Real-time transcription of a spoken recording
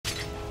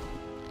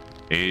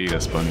Hey,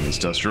 that's Bunny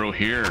Industrial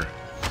here,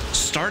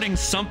 starting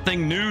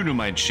something new to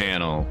my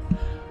channel.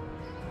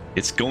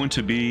 It's going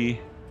to be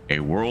a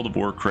World of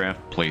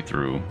Warcraft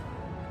playthrough.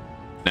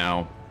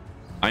 Now,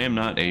 I am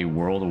not a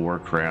World of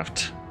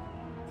Warcraft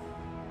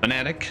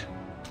fanatic.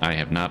 I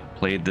have not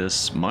played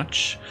this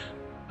much.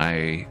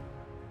 I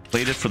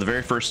played it for the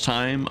very first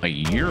time a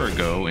year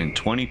ago in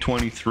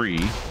 2023.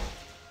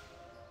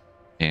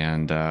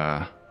 And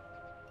back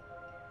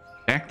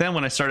then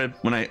when I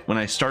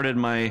started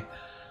my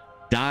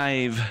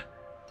dive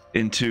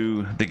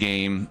into the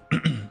game,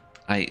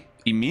 I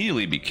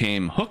immediately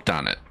became hooked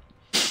on it.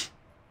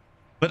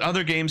 But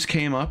other games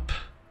came up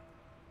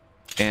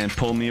and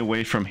pulled me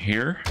away from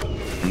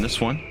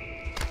this one.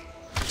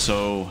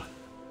 So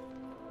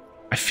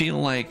I feel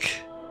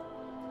like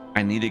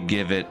I need to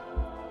give it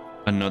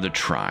another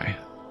try.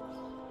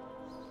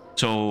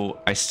 So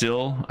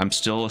I'm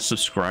still a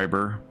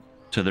subscriber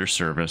to their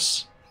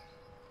service.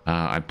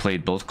 I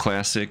played both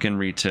classic and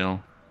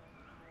retail.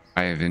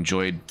 I have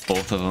enjoyed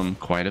both of them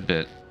quite a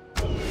bit,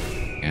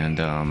 and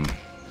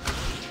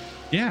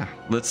yeah,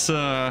 let's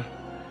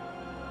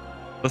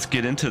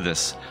get into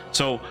this.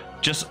 So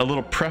just a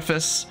little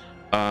preface,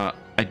 I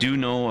do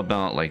know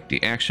about like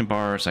the action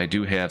bars. I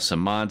do have some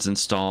mods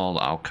installed.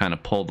 I'll kind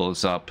of pull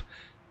those up,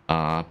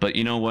 but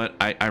you know what,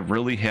 I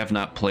really have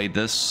not played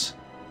this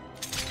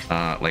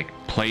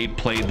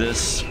played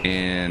this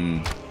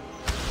in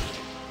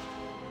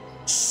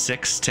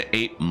 6 to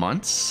 8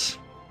 months,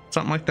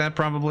 something like that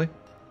probably.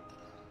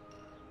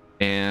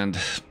 And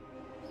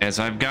as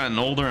I've gotten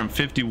older, I'm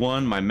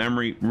 51, my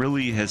memory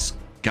really has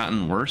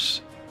gotten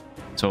worse.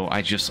 So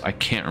I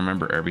can't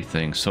remember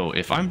everything. So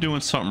if I'm doing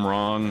something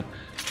wrong,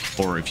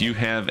 or if you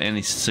have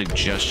any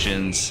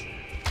suggestions,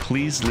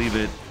 please leave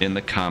it in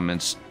the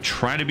comments.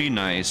 Try to be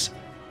nice,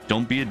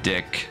 don't be a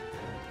dick,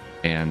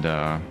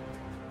 and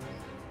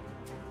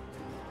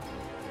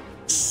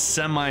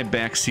semi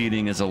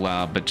backseating is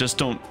allowed, but just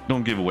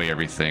don't give away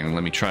everything.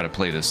 Let me try to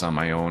play this on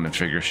my own and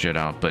figure shit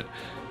out. But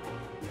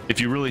if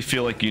you really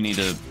feel like you need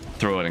to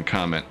throw it in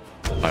comment,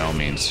 by all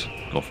means,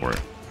 go for it.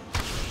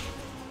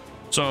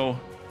 So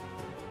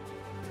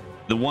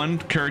the one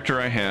character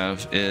I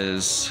have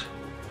is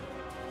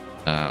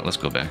let's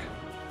go back,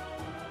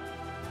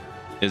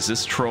 is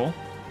this troll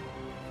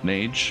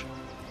mage,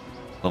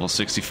 level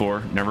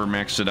 64. Never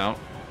maxed it out.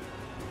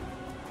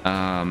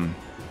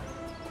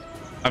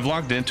 I've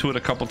logged into it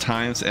a couple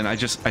times, and I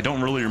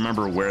don't really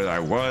remember where I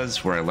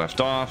was, where I left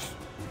off,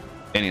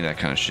 any of that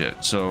kind of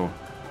shit. So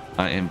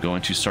I am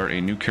going to start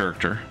a new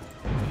character,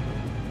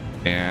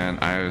 and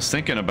I was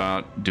thinking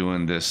about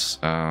doing this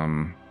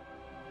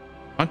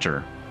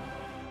hunter.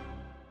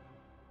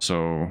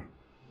 So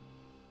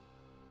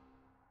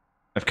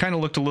I've kind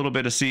of looked a little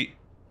bit to see.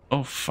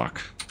 Oh fuck.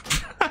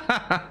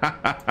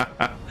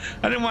 I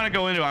didn't want to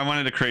go into it. I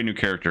wanted to create a new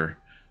character,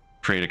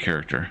 create a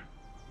character.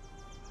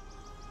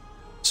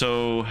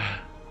 So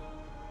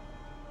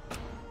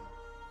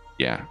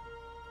yeah,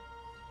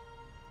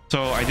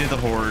 so I did the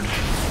horde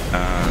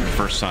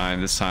first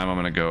time. This time I'm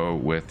gonna go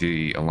with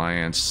the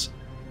alliance,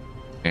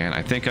 and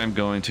I think I'm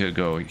going to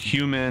go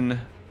human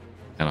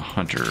and a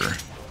hunter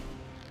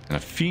and a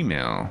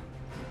female.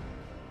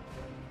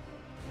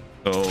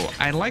 So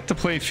I like to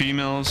play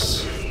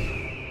females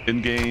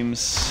in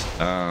games.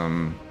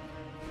 I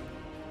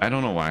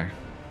don't know why.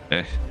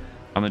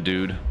 I'm a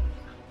dude,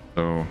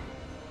 so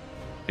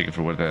take it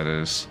for what that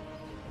is.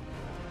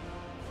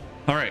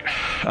 All right.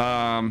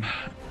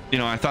 You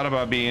know, I thought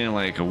about being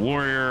like a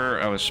warrior.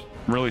 I was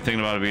really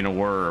thinking about it being a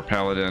warrior or a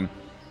paladin.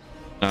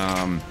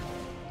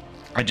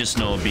 I just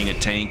know being a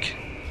tank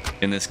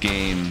in this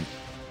game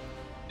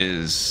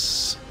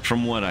is,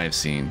 from what I've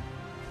seen,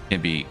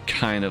 can be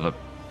kind of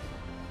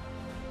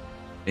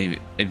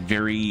a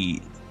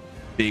very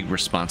big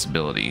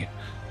responsibility.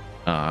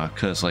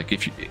 Because like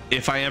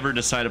if I ever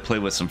decide to play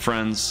with some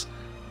friends,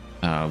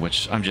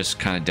 which I'm just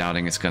kind of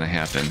doubting it's going to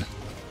happen,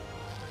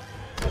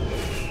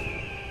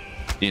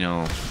 you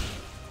know,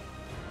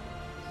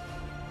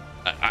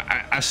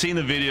 I've seen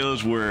the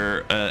videos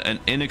where an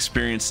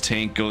inexperienced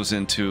tank goes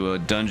into a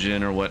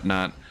dungeon or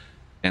whatnot,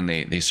 and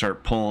they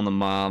start pulling the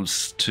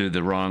mobs to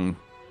the wrong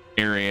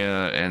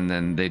area, and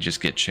then they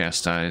just get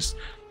chastised.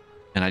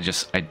 And I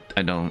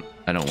don't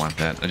want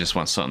that. I just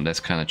want something that's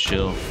kind of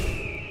chill.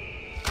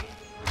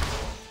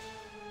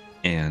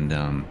 And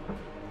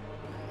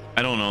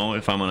I don't know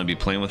if I'm going to be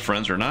playing with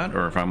friends or not,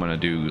 or if I'm going to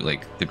do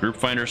like the group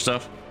finder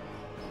stuff.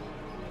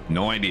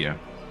 No idea.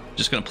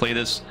 Just going to play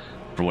this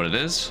for what it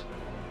is,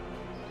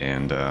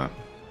 and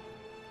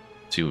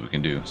see what we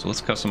can do. So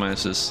let's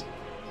customize this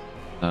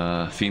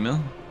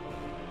female.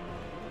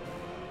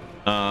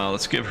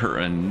 Let's give her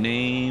a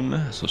name.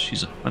 So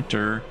she's a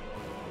hunter.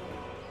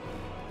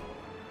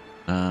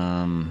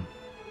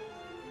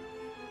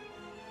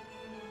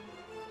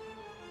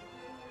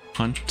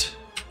 Hunt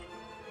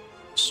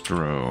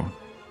Stro.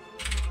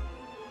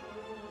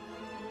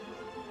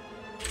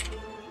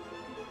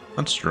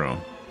 Hunstro.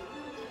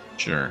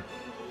 Sure.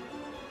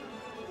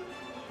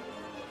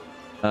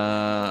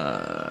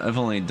 I've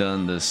only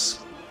done this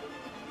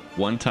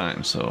one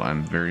time, so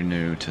I'm very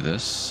new to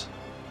this.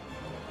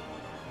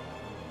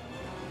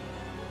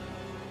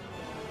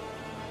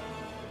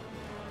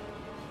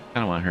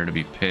 Kind of want her to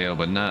be pale,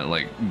 but not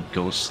like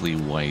ghostly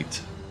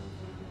white.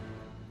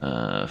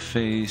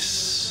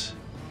 Face.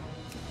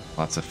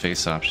 Lots of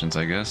face options,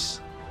 I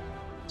guess.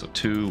 So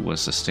 2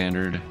 was the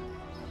standard.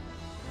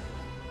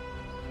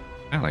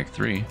 I like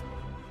 3.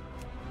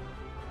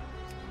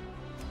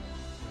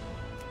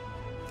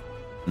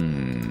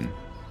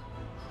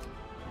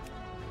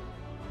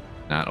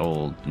 Not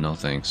old. No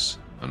thanks.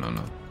 No, no,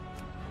 no.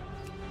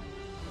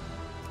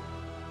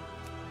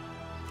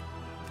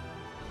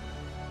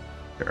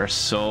 There are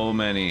so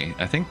many.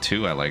 I think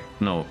 2 I like.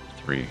 No,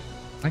 3.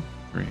 I like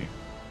 3.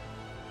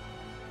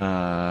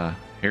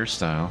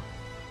 Hairstyle.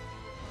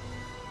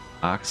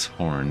 Ox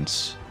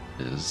horns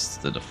is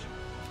the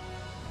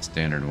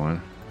standard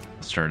one.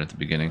 Let's start at the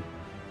beginning.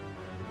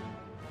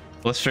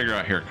 Let's figure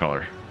out hair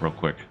color real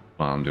quick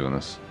while I'm doing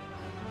this.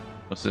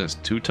 What's this?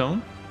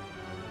 Two-tone?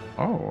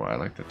 Oh, I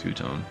like the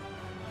two-tone.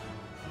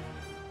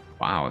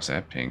 Wow, is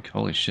that pink?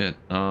 Holy shit.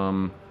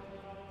 And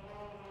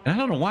I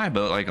don't know why,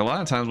 but like a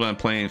lot of times when I'm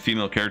playing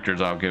female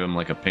characters, I'll give them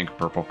like a pink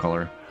purple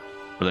color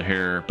for the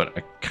hair, but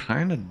I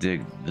kind of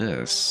dig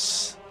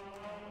this.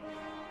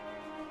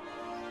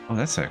 Oh,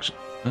 that's actually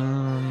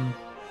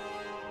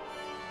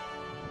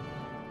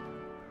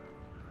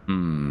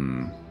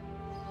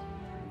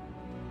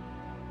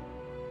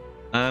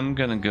I'm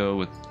gonna go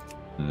with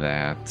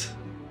that.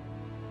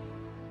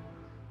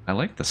 I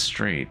like the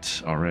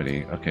straight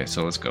already. Okay,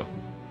 so let's go.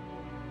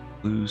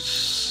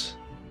 Loose.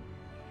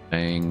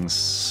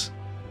 Bangs.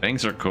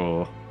 Bangs are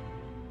cool.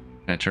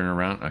 Can I turn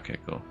around? Okay,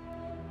 cool.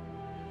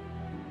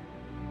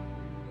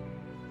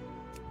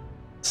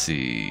 Let's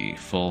see.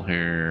 Full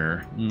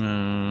hair.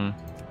 No.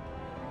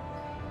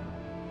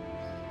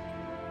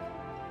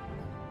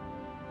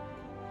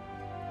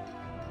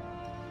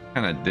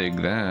 Kind of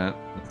dig that.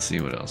 Let's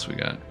see what else we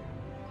got.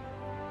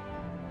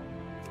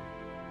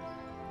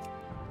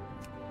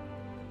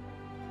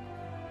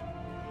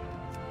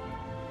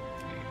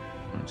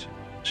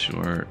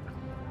 Short.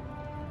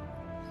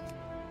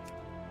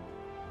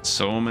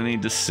 So many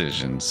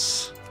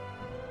decisions.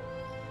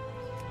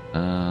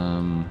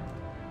 I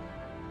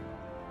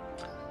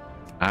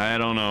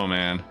don't know,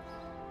 man.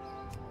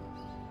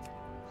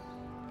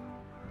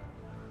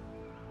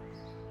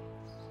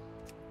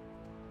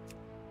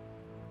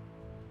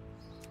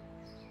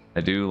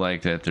 I do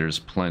like that there's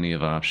plenty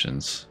of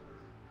options.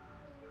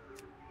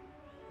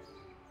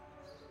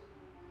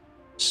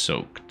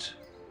 Soaked.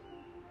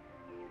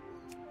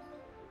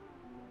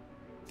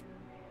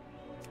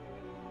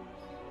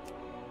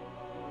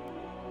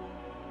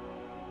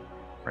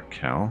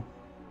 Raquel.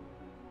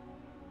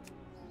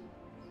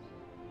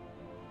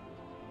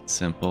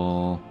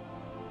 Simple.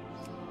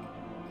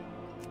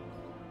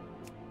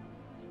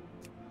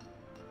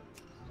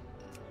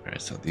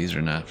 Alright, so these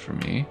are not for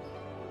me.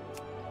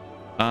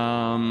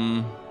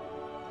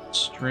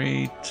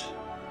 Straight.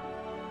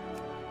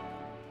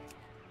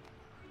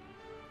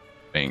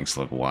 Bangs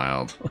look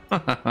wild.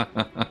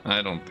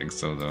 I don't think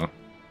so, though.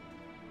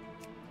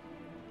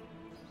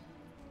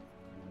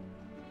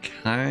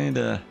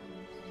 Kinda.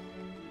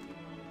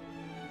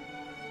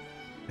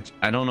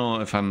 I don't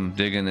know if I'm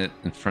digging it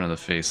in front of the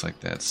face like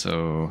that,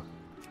 so...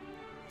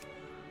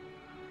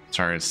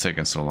 Sorry it's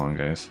taking so long,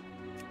 guys.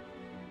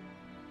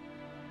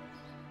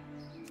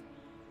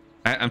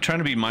 I'm trying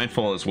to be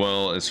mindful as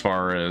well as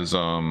far as,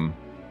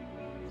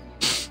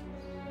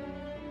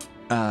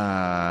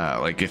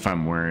 like if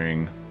I'm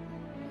wearing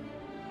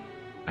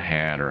a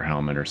hat or a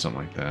helmet or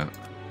something like that.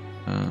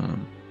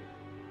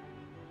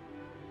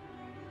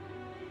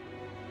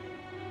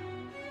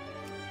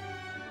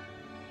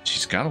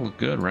 She's gotta look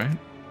good, right?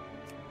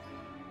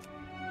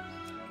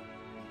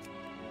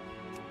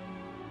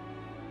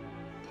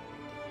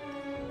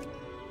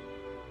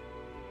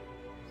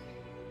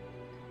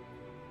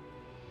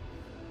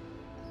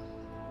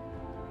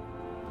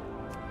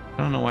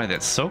 I don't know why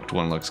that soaked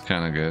one looks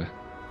kind of good.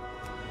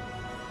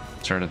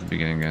 Start at the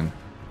beginning again.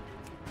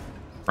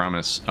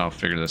 Promise I'll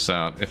figure this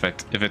out. If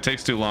it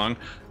takes too long,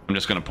 I'm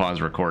just gonna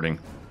pause recording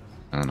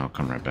and then I'll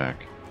come right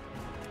back.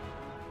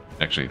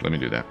 Actually, let me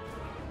do that.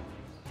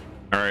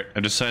 All right, I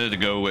decided to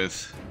go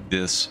with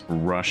this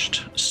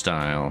rushed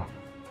style.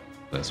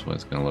 That's what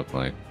it's gonna look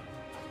like.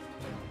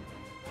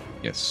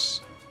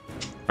 Yes.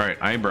 All right,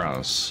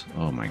 eyebrows.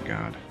 Oh my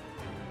god.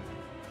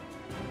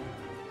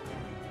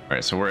 All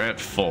right, so we're at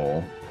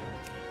full.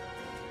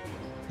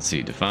 Let's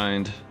see,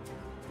 defined.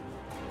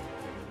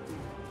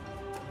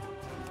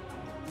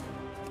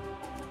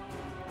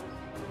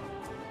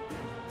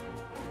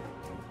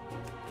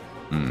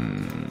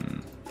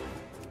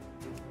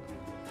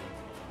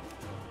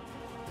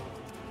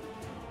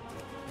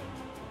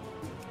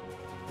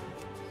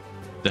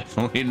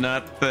 Definitely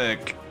not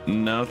thick.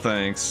 No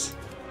thanks.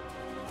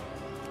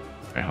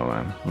 Alright, hold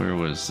on. Where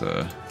was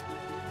I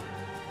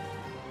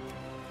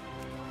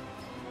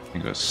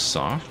think it was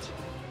soft?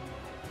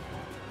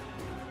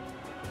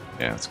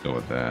 Yeah, let's go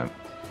with that.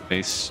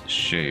 Face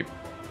shape.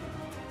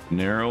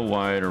 Narrow,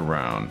 wide, or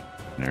round?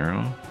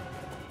 Narrow?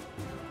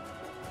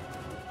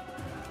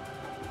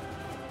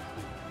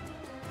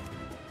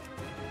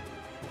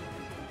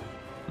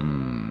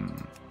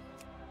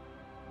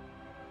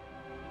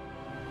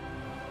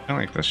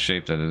 like the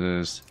shape that it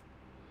is.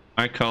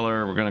 Eye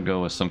color, we're gonna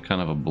go with some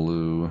kind of a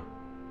blue.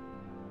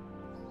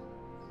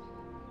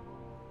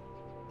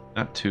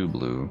 Not too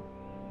blue.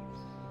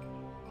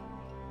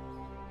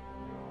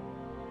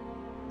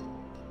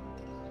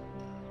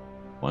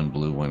 One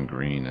blue, one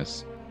green.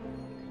 That's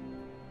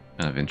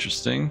kind of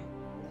interesting.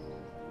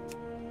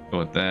 Go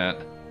with that.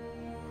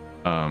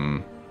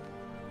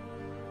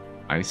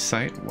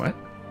 Eyesight? What?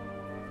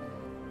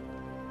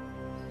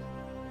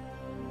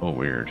 Oh,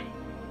 weird.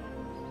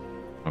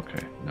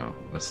 Okay, no,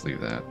 let's leave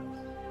that.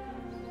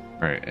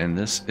 Alright, and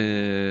this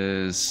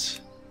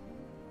is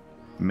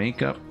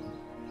makeup.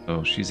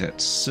 Oh, she's at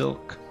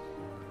silk.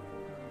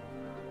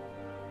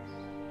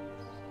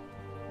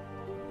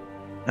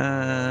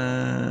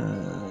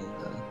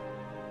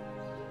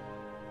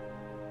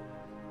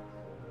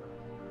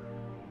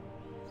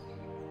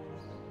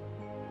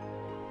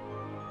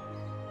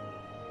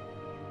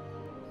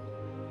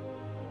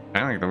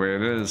 I like the way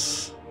it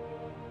is.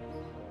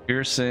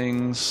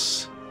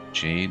 Piercings,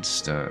 jade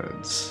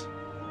studs.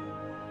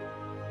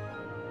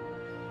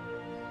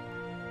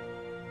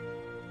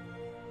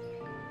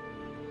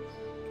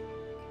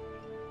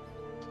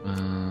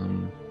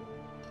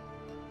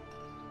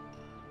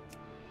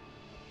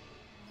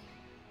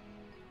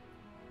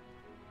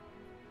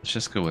 Let's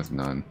just go with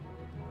none.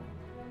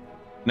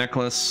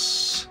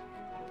 Necklace.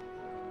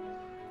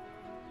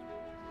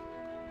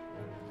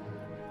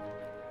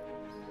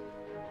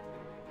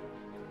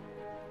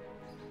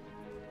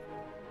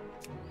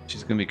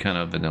 She's gonna be kind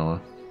of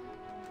vanilla.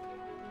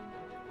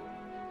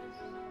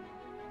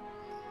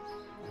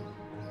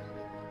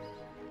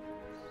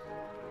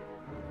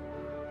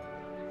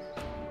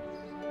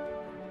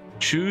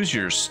 Choose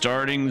your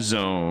starting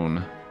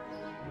zone.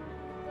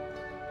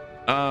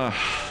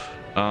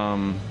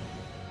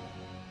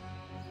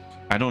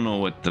 I don't know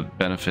what the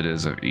benefit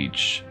is of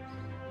each.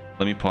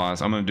 Let me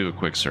pause. I'm gonna do a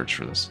quick search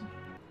for this.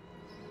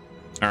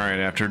 All right,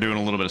 after doing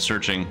a little bit of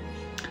searching,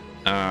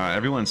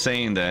 everyone's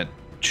saying that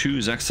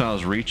choose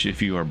Exile's Reach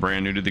if you are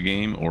brand new to the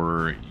game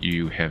or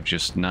you have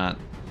just not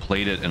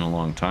played it in a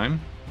long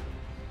time.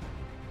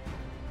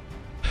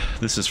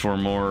 This is for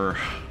more,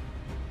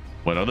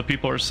 what other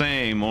people are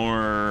saying,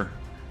 more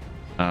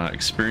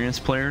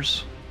experienced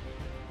players.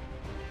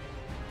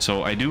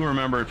 So I do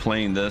remember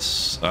playing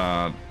this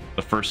the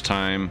first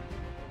time.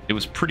 It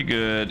was pretty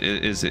good.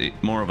 It is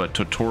more of a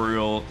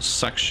tutorial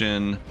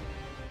section.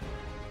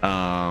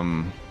 But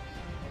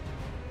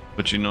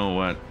you know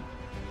what?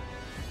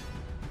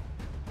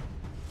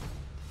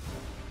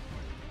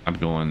 I'm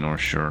going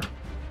North Shore.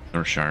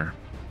 Northshire.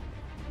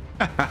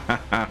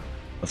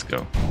 Let's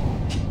go.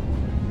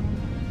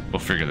 We'll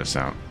figure this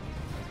out.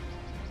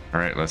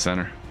 Alright, let's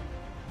enter.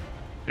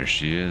 There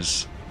she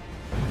is.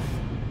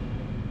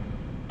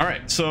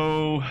 Alright,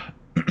 so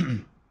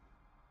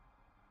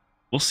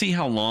we'll see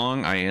how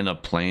long I end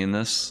up playing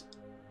this.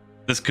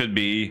 This could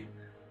be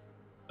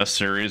a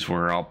series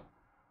where I'll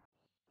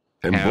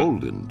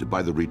emboldened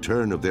by the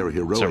return of their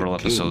heroic several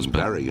episodes, king,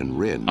 but Varian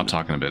Wrynn, I'm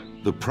talking a bit.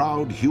 The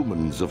proud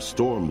humans of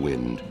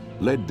Stormwind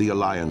led the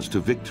Alliance to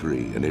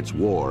victory in its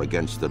war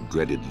against the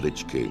dreaded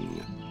Lich King.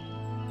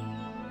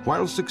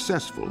 While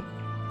successful,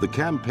 the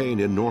campaign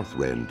in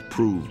Northrend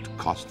proved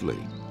costly,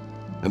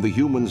 and the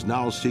humans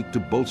now seek to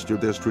bolster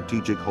their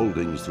strategic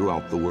holdings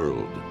throughout the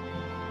world.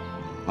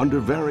 Under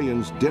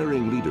Varian's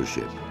daring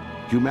leadership,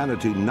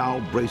 humanity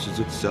now braces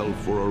itself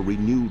for a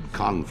renewed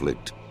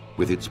conflict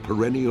with its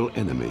perennial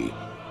enemy,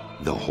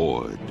 the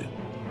Horde.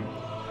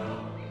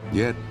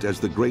 Yet, as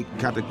the great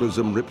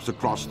cataclysm rips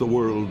across the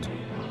world,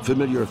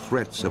 familiar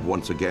threats have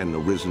once again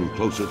arisen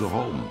closer to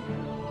home.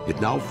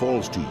 It now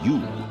falls to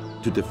you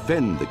to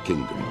defend the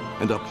kingdom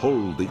and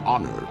uphold the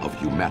honor of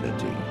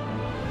humanity.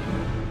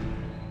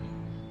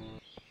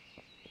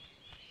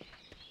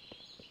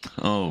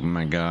 Oh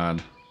my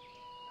god.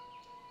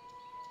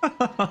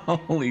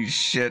 Holy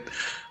shit.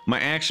 My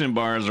action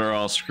bars are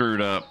all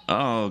screwed up.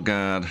 Oh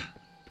god.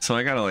 So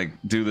I gotta like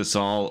do this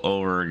all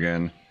over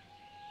again.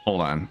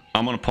 Hold on.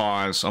 I'm gonna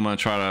pause. I'm gonna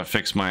try to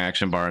fix my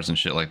action bars and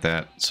shit like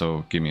that.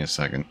 So give me a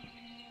second.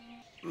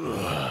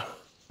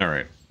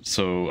 Alright.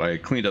 So I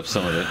cleaned up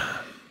some of it.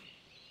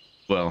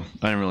 Well,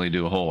 I didn't really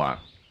do a whole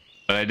lot.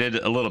 But I did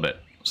a little bit.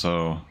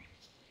 So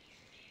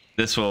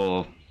this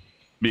will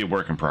be a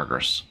work in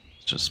progress.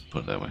 Just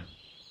put it that way.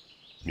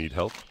 Need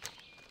help?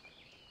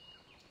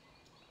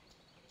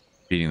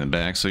 Beating them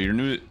back. So you're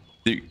new.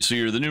 So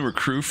you're the new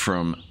recruit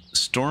from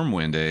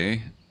Stormwind, eh?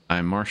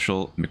 I'm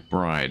Marshal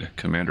McBride,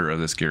 commander of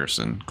this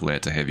garrison.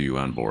 Glad to have you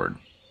on board.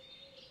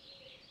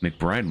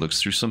 McBride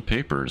looks through some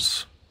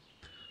papers.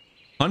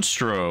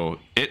 Hunstro.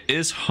 It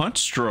is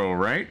Hunstro,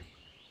 right?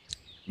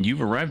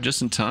 You've arrived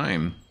just in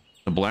time.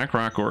 The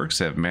Blackrock orcs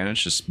have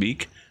managed to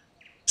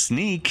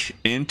sneak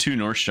into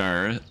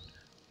Northshire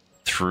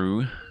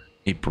through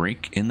a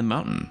break in the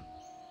mountain.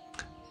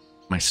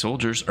 My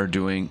soldiers are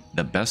doing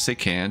the best they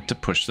can to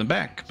push them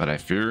back, but I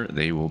fear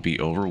they will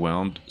be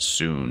overwhelmed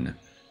soon.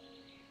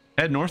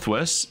 Head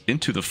northwest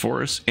into the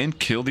forest and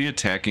kill the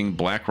attacking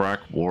Blackrock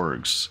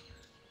wargs.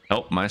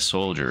 Help my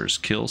soldiers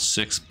kill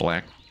 6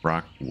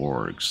 Blackrock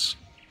wargs.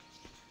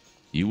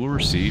 You will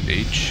receive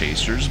a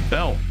Chaser's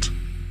Belt.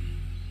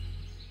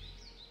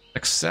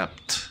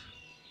 Accept.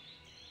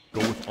 Go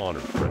with honor,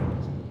 friend.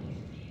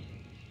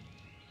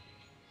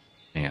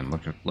 Man,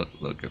 look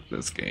at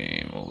this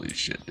game. Holy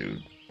shit,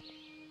 dude.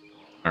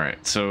 All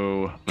right,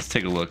 so let's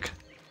take a look.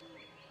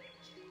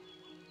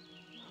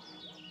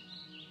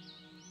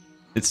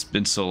 It's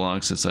been so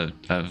long since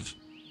I've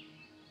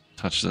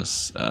touched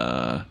this.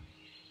 So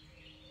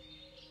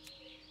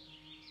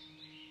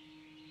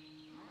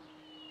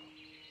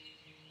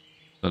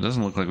it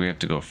doesn't look like we have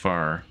to go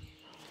far.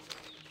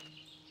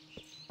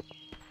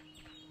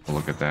 We'll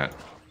look at that.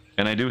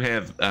 And I do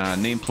have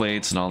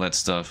nameplates and all that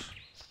stuff.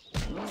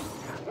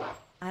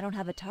 I don't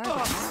have a target.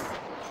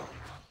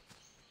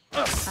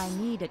 I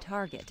need a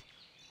target.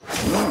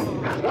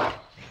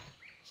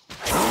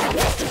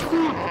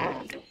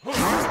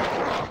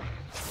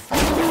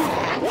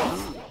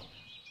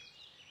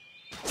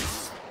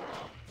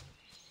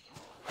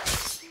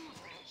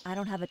 I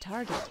don't have a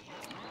target.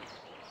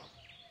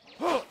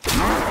 How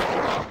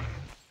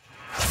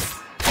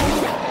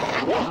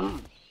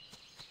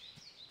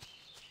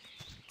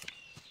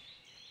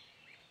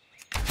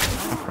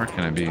far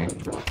can I be?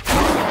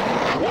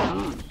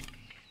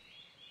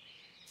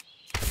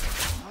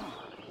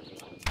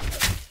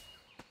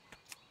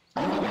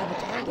 I don't have a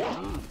target.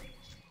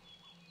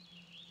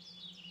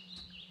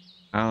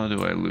 How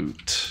do I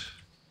loot?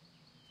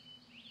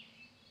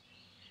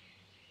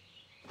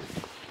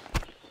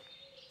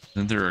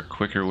 Isn't there a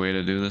quicker way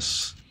to do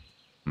this?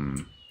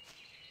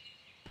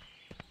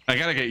 I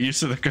gotta get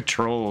used to the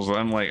controls.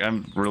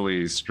 I'm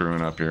really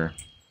screwing up here.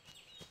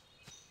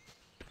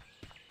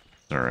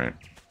 It's alright.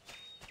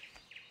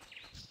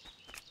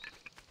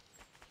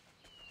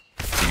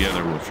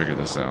 Together we'll figure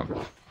this out.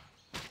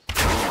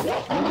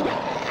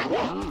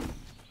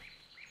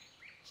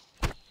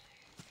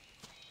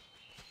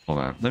 Hold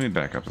on, let me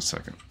back up a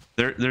second.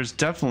 There's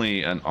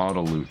definitely an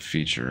auto loot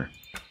feature.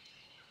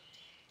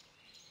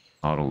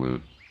 Auto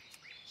loot.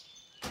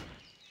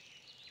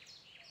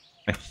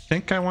 I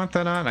think I want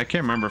that on. I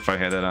can't remember if I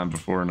had that on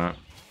before or not.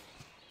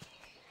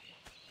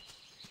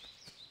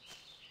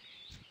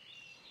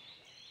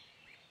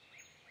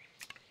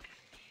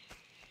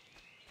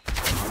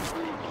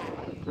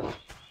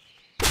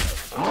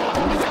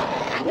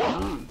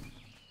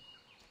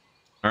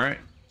 All right,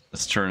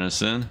 let's turn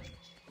this in.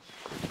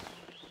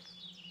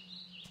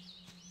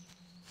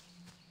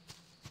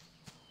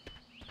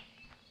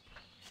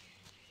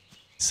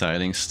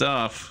 Exciting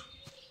stuff.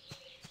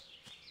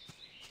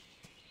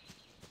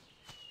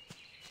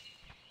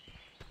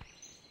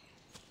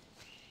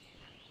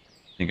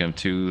 I think I'm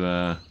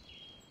too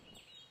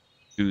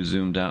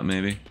zoomed out,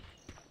 maybe.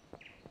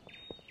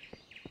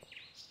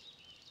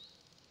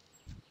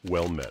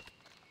 Well met.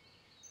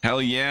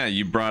 Hell yeah,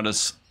 you bought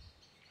us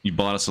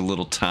a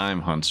little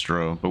time,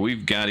 Hunstro, but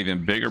we've got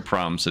even bigger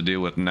problems to deal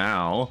with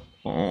now.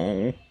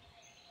 Oh,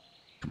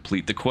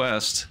 complete the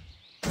quest.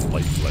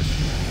 Light flesh.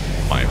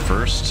 My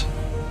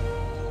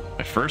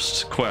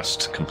first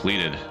quest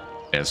completed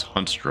as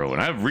Hunstro,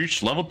 and I've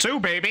reached level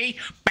 2, baby!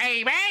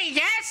 Baby,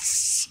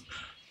 yes!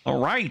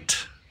 Alright.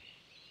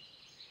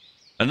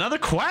 Another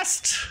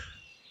quest?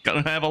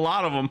 Gonna have a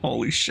lot of them,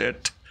 holy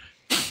shit.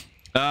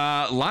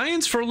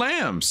 Lions for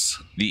lambs.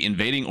 The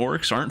invading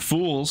orcs aren't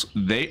fools.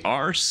 They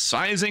are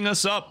sizing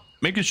us up,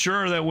 making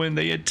sure that when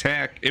they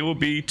attack, it will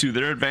be to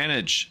their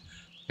advantage.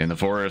 In the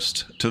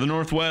forest, to the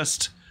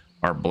northwest,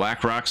 are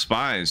Black Rock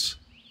spies.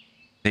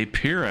 They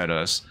peer at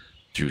us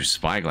through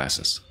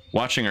spyglasses,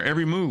 watching our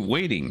every move,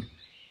 waiting.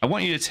 I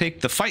want you to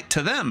take the fight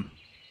to them.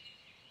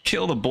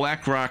 Kill the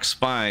Black Rock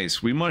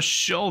spies. We must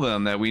show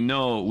them that we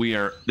know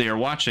they are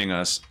watching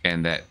us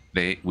and that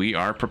we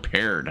are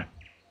prepared.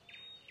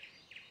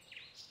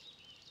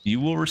 You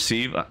will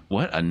receive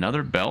what?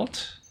 Another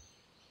belt?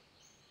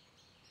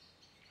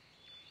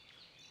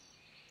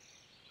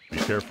 Be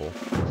careful.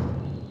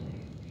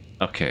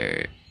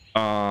 Okay.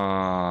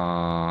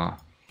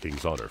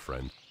 King's honor,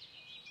 friend.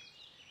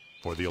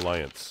 For the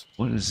Alliance.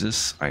 What is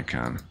this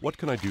icon? What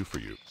can I do for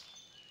you?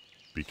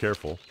 Be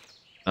careful.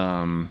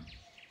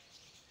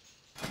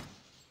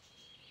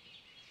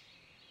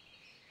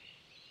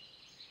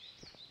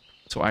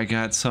 So I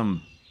got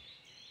some...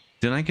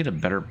 Didn't I get a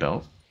better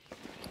belt?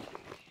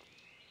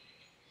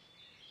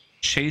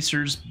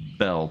 Chaser's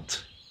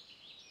Belt.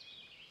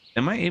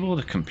 Am I able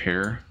to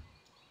compare?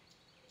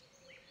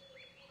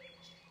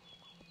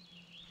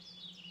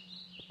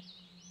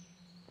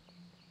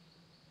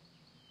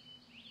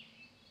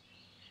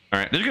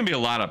 Alright, there's going to be a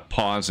lot of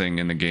pausing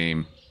in the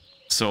game,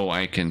 so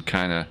I can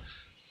kind of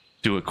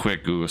do a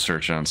quick Google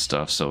search on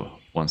stuff, so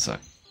one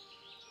sec.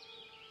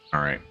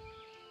 Alright.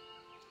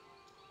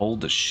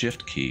 Hold the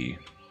shift key.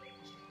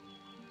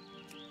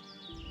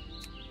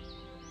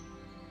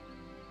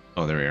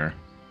 Oh, there we are.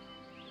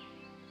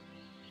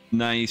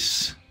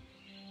 Nice.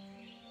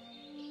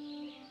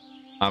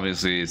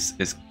 Obviously,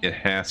 it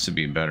has to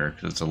be better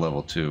because it's a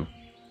level 2.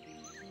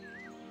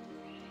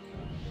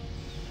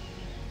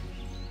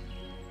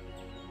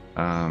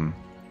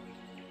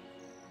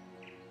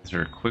 Is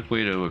there a quick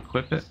way to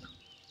equip it?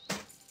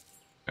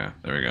 Yeah,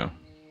 there we go.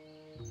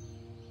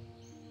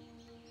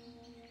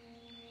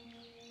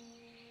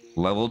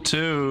 Level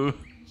 2.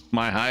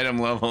 My item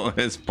level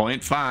is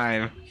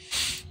 0.5.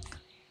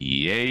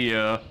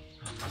 Yeah.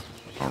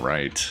 All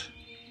right.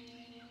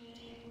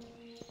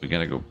 We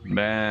gotta go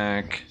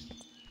back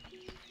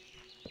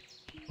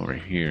over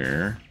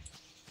here.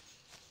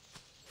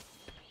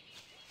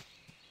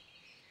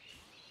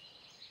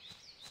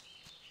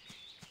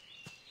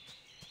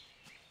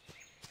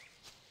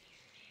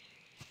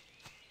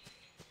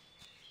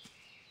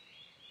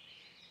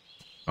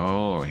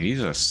 Oh,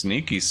 he's a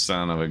sneaky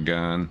son of a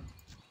gun.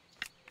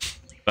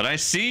 But I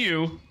see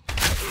you.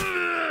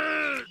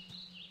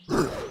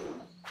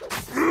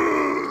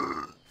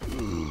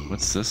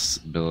 What's this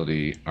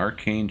ability?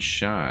 Arcane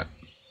shot.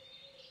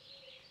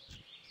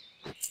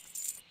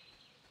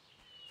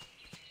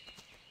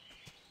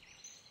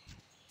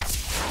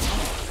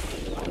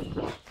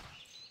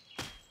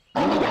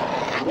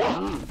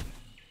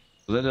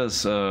 Let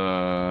us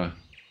okay.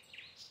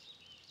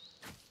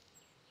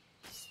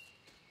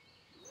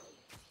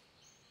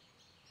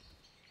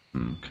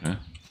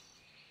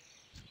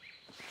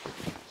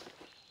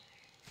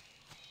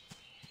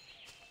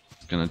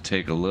 It's gonna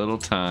take a little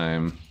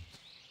time.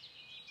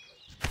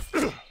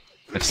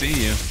 I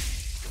see you.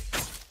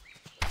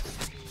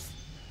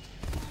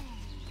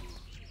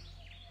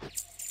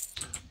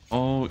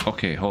 Oh,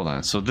 okay, hold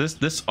on. So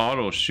this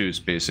auto shoots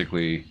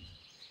basically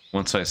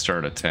once I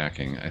start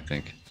attacking, I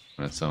think,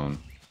 on its own.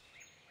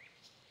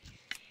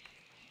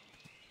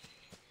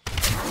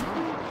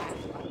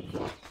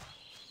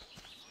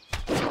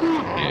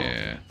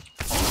 Yeah.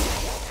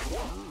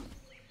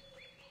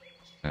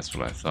 That's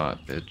what I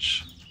thought,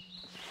 bitch.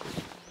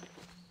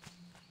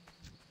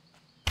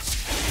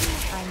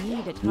 I need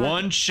a target.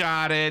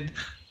 One-shotted.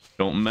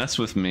 Don't mess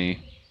with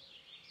me.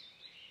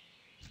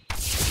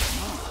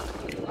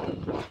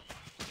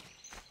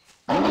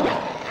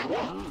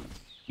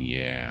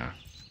 Yeah.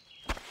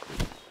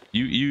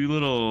 You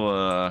little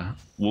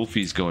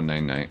wolfies go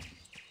night-night.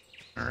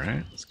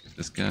 Alright, let's get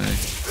this guy.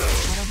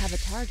 I don't have a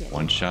target.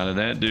 One shot of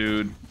that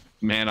dude.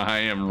 Man, I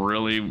am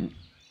really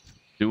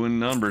doing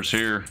numbers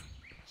here.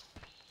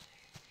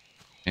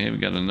 Hey, we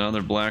got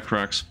another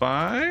Blackrock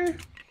spy.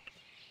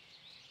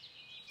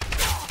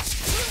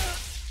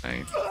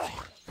 Night.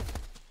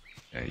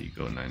 Yeah, you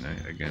go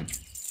night-night again.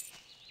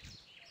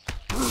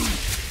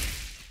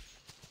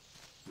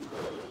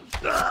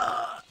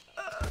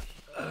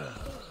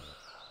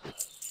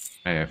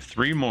 I have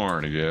 3 more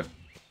to get.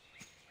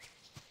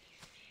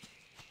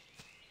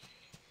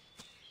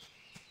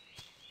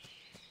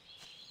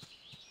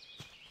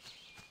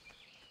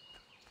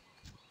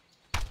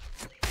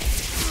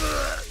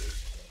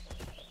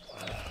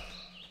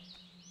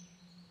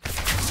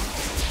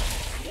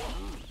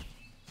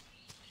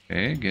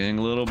 Okay, getting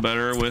a little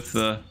better with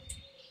the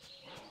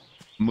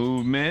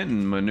movement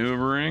and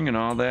maneuvering and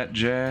all that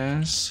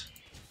jazz.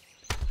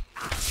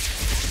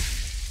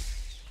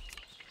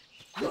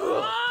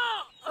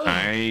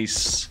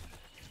 Nice.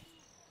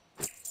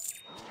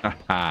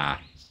 Haha.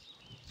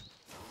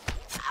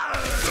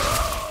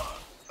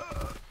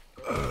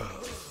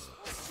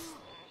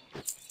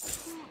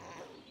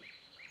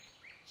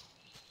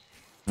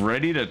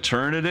 Ready to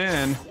turn it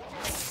in.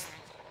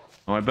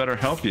 Oh, I better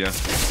help you.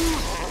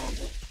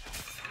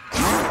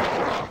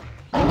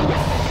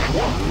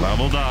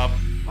 Leveled up.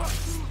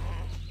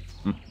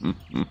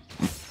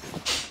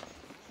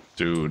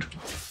 Dude,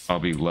 I'll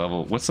be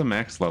level. What's the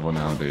max level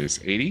nowadays?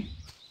 80?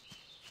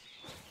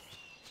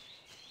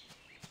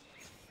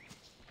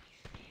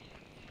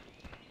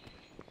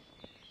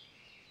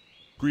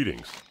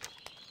 Greetings.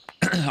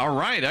 All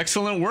right,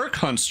 excellent work,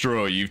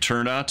 Hunstro. You've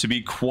turned out to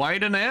be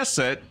quite an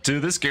asset to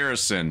this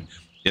garrison.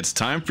 It's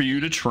time for you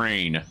to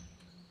train.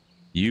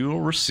 You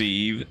will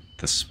receive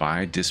the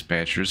Spy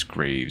Dispatcher's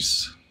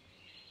Graves.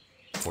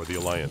 For the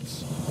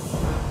Alliance.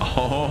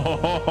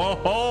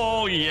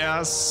 Oh,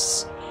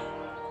 yes.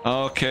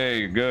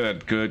 Okay,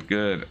 good, good,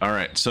 good. All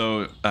right,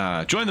 so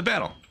join the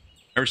battle.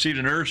 I received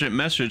an urgent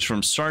message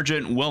from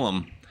Sergeant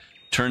Willem.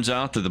 Turns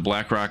out that the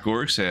Blackrock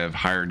Orcs have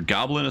hired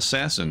goblin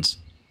assassins.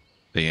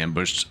 They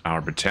ambushed our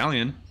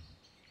battalion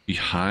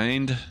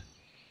behind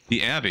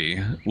the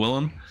Abbey.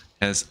 Willem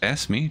has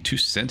asked me to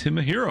send him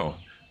a hero.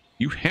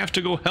 You have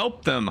to go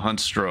help them,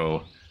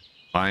 Hunstro.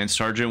 Find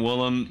Sergeant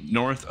Willem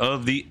north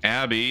of the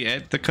Abbey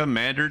at the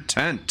commander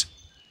tent.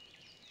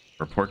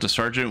 Report to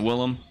Sergeant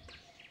Willem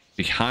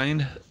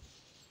behind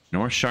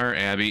Northshire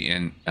Abbey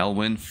in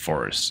Elwyn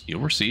Forest.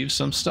 You'll receive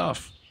some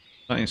stuff.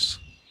 Nice.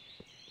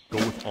 Go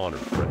with honor,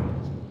 friend.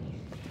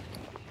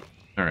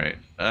 All right.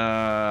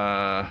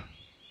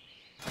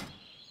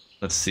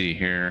 Let's see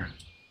here.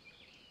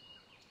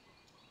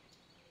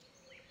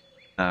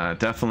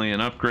 Definitely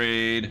an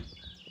upgrade.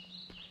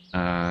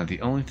 The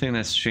only thing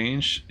that's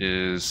changed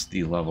is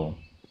the level.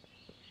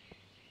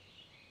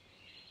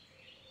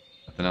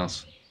 Nothing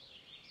else.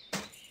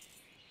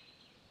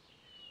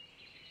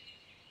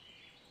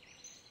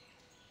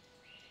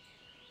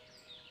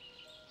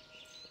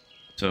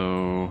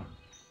 So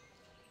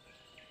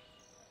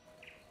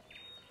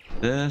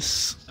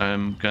this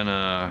I'm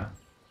gonna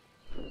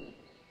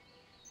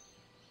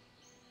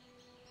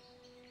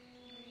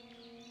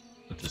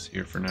Put this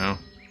here for now.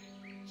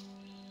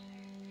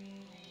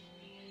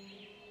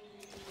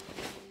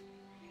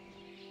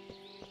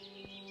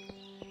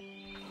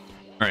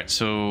 All right,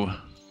 so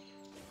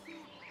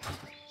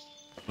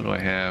what do I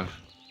have?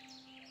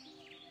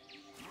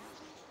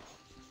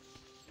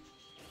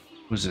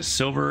 Was it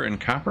silver and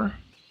copper?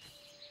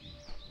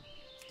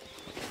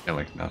 I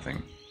like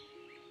nothing.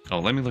 Oh,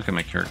 let me look at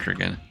my character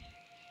again.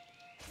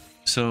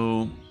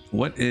 So,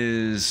 what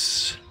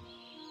is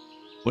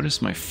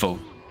my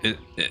it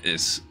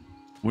is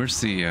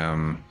where's the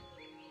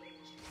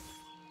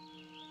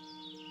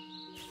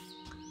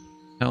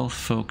health,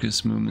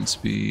 focus, movement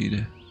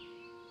speed?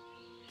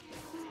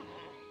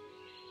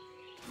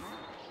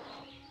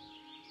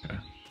 Okay.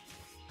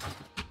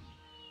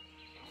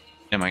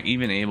 Am I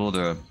even able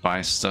to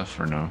buy stuff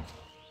or no?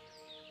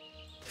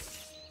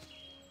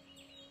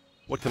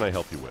 What can I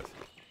help you with?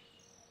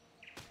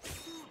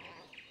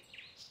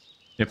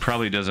 It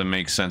probably doesn't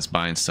make sense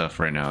buying stuff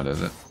right now,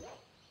 does it?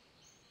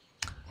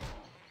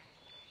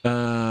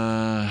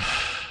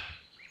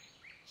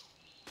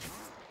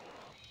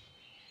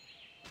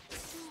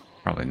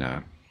 Probably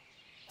not.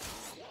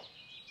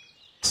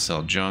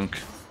 Sell junk.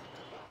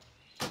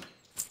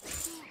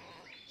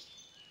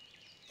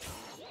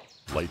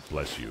 Light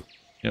bless you.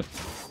 Yep.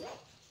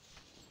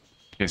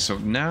 Okay, so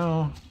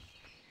now...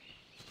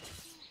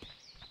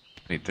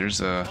 Wait,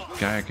 there's a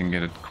guy I can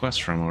get a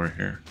quest from over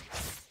here.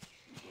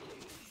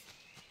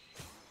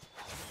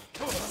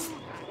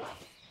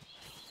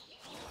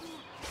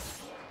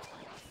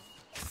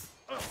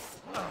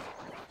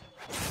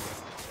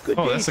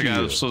 Oh, that's the guy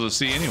I was supposed to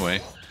see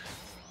anyway.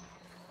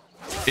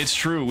 It's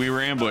true, we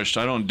were ambushed.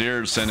 I don't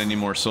dare send any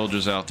more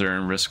soldiers out there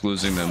and risk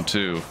losing them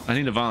too. I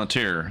need a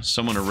volunteer,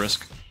 someone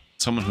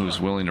who's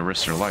willing to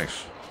risk their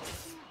life.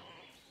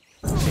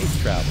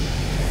 Safe travel.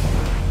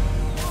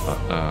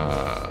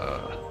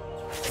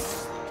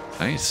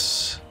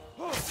 Nice.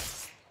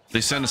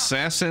 They send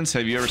assassins.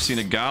 Have you ever seen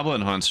a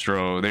goblin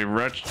huntsdro?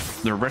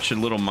 They're wretched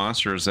little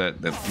monsters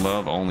that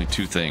love only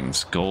two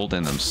things: gold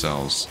and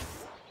themselves.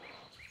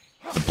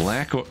 The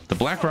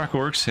Blackrock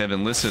orcs have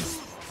enlisted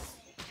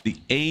the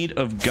aid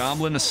of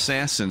goblin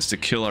assassins to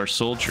kill our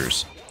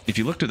soldiers. If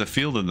you look to the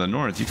field in the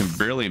north, you can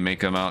barely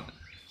make out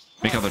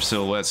their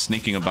silhouettes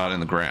sneaking about in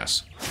the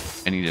grass.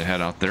 I need to head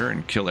out there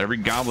and kill every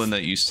goblin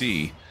that you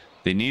see.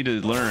 They need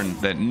to learn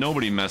that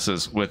nobody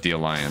messes with the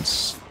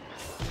Alliance.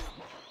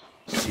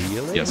 See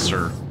you later. Yes,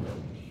 sir.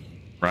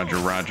 Roger,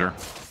 roger.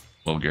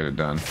 We'll get it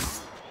done.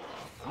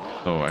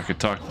 Oh, I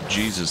could talk to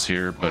Jesus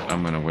here, but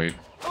I'm gonna wait.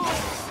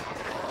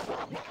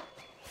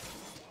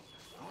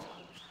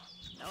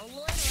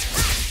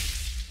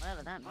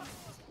 Whatever that means.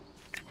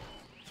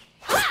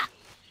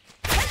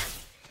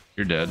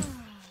 You're dead.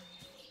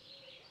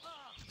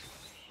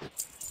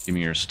 Give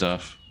me your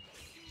stuff.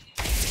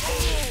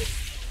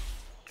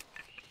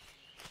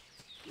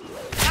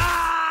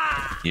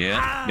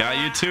 Yeah, got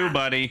you too,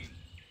 buddy.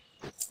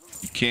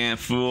 You can't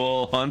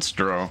fool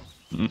Hunstro.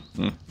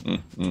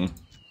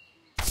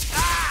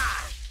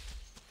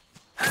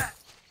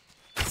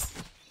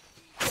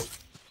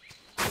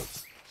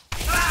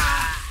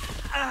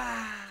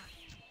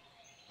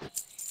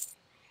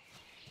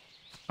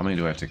 How many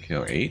do I have to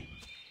kill? 8?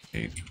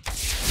 8.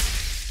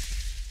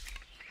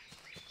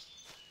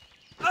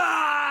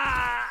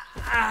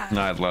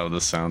 I love the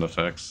sound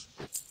effects.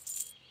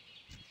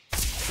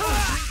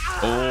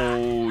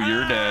 Oh,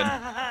 you're dead.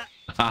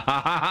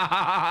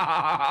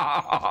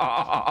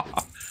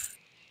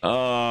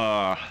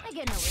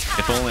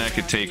 If only I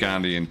could take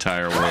on the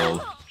entire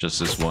world, just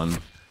this one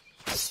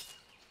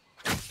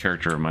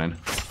character of mine.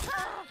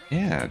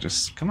 Yeah,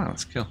 just come on,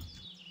 let's kill.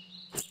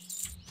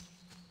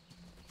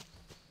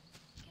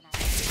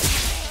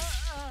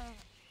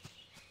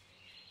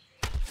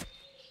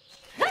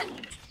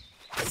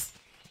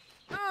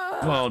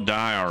 Well,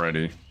 die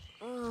already.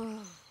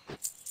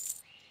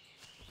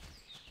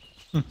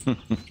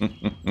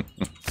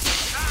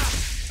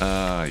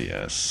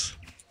 Yes.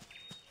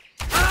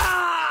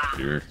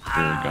 You're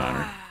a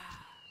goner.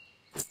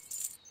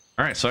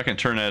 Alright, so I can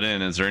turn that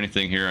in. Is there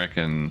anything here I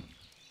can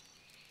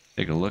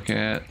take a look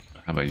at?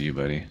 How about you,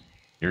 buddy?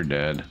 You're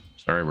dead.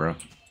 Sorry, bro.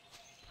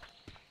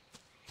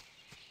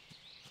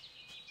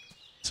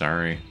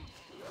 Sorry.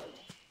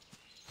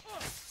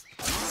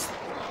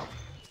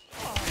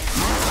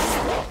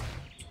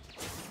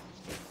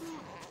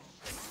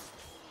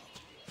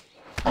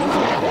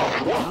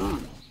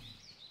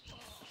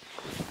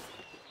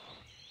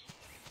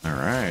 All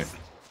right.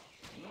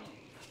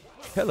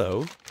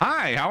 Hello.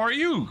 Hi, how are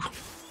you?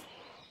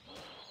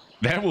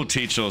 That will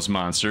teach those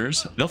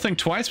monsters. They'll think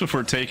twice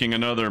before taking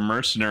another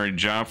mercenary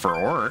job for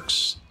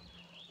orcs.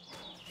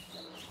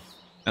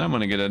 And I'm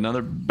gonna get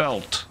another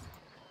belt.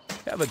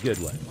 Have a good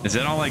one. Is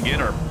that all I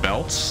get are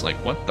belts? Like,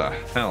 what the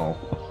hell?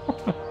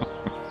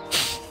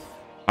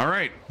 All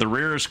right, the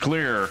rear is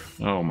clear.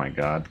 Oh my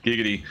god,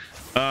 giggity.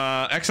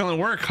 Excellent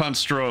work,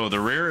 Hunstro. The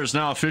rear is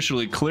now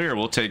officially clear.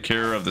 We'll take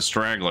care of the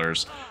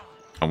stragglers.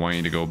 I want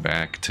you to go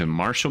back to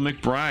Marshal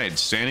McBride,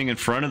 standing in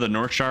front of the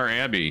Northshire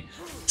Abbey.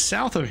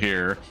 South of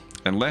here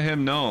and let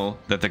him know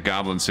that the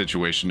goblin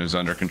situation is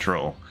under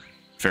control.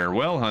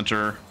 Farewell,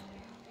 Hunter.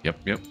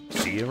 Yep.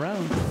 See you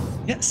around.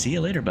 Yeah, see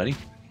you later, buddy.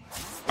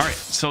 All right,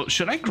 so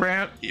should I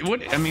grab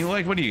what? I mean,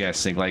 like, what do you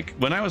guys think? Like,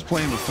 when I was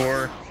playing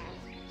before,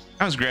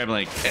 I was grabbing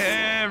like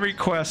every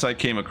quest I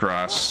came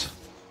across.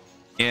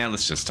 Yeah,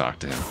 let's just talk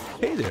to him.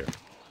 Hey there.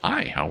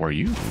 Hi, how are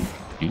you?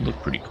 You look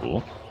pretty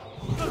cool.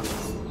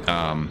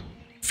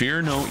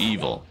 Fear no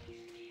evil.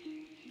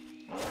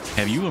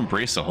 Have you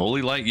embraced the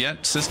holy light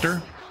yet,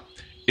 sister?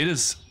 It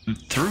is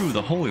through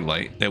the holy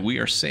light that we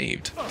are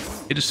saved.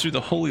 It is through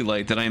the holy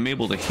light that I am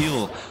able to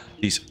heal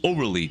these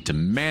overly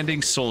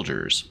demanding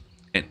soldiers.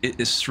 And it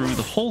is through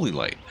the holy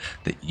light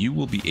that you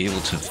will be able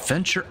to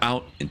venture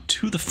out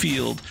into the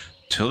field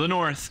to the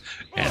north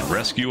and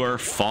rescue our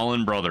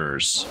fallen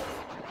brothers.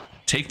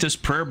 Take this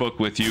prayer book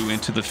with you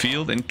into the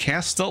field and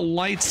cast the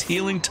light's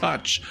healing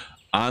touch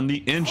on the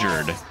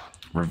injured.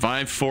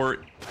 Revive 4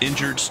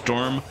 injured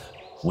storm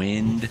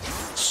wind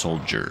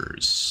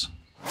soldiers.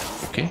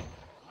 Okay.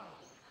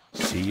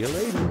 See you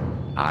later.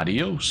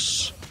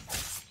 Adios.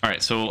 All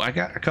right, so I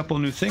got a couple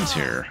new things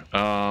here.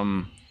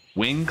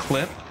 Wing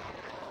clip.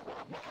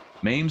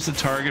 Maims the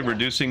target,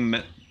 reducing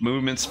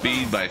movement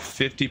speed by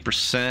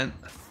 50%.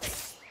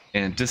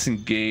 And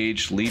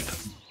disengage, leap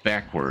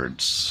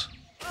backwards.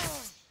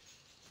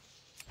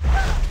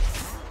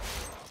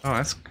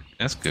 Oh,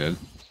 that's good.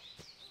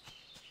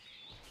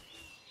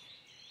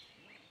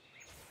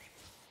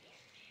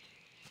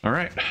 All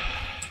right.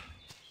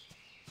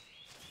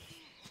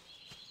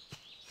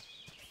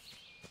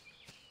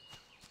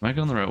 Am I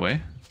going the right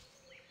way?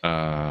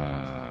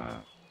 I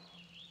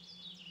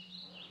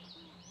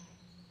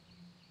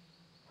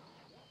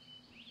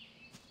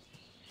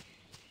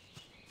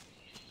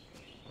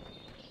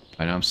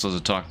know I'm supposed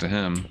to talk to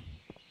him.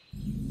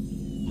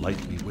 Light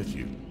be with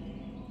you.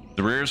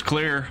 The rear is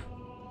clear.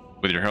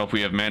 With your help, we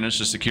have managed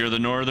to secure the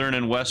northern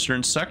and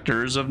western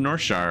sectors of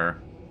Northshire.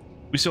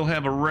 We still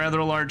have a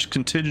rather large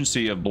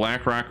contingency of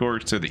Blackrock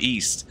orcs to the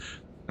east,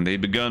 and they've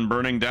begun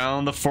burning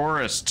down the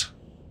forest.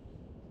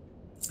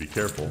 Be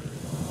careful.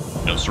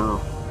 Yes, sir.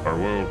 I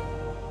will.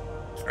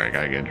 I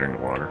gotta get a drink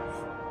of water.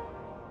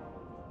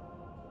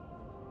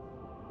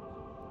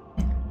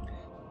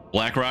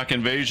 Blackrock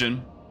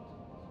invasion.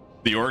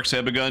 The orcs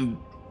have begun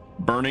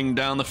burning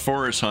down the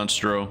forest,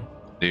 Hunstro.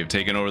 They have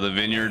taken over the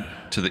vineyard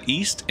to the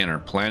east and are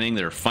planning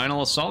their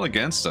final assault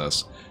against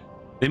us.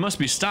 They must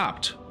be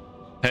stopped.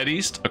 Head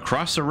east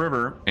across the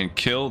river and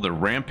kill the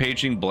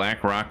rampaging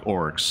Blackrock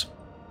orcs.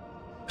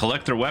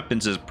 Collect their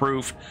weapons as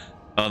proof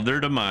of their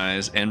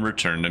demise and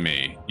return to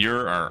me.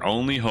 You're our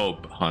only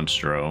hope,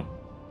 Hunstro.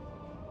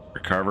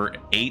 Recover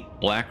 8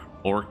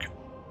 Blackrock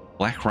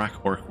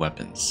orc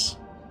weapons.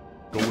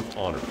 Go with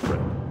honor,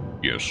 friend.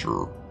 Yes,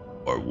 sir.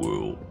 I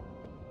will.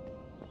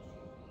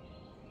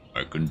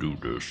 I can do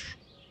this.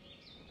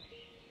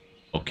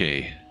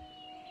 Okay.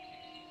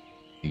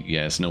 You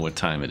guys know what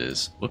time it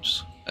is.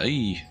 Whoops.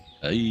 Aye.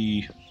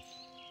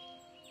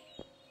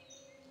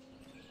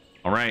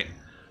 Alright.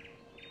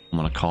 I'm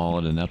gonna call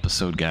it an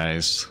episode,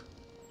 guys.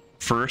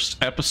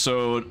 First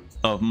episode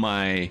of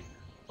my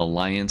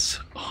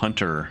Alliance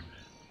Hunter.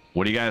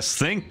 What do you guys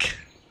think?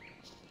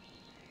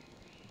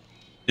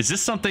 Is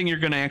this something you're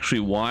gonna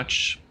actually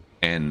watch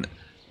and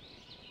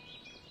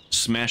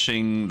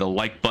smashing the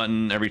like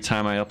button every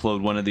time I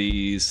upload one of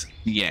these?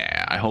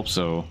 Yeah, I hope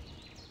so.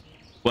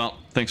 Well,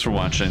 thanks for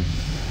watching.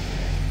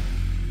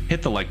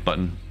 Hit the like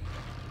button.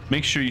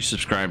 Make sure you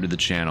subscribe to the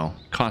channel.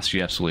 Costs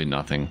you absolutely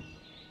nothing.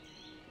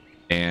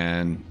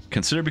 And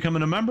consider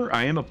becoming a member.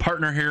 I am a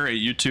partner here at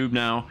YouTube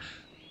now.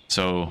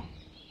 So,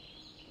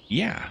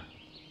 yeah.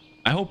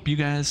 I hope you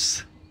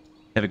guys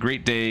have a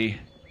great day.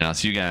 And I'll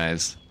see you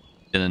guys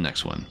in the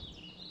next one.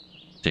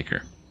 Take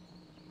care.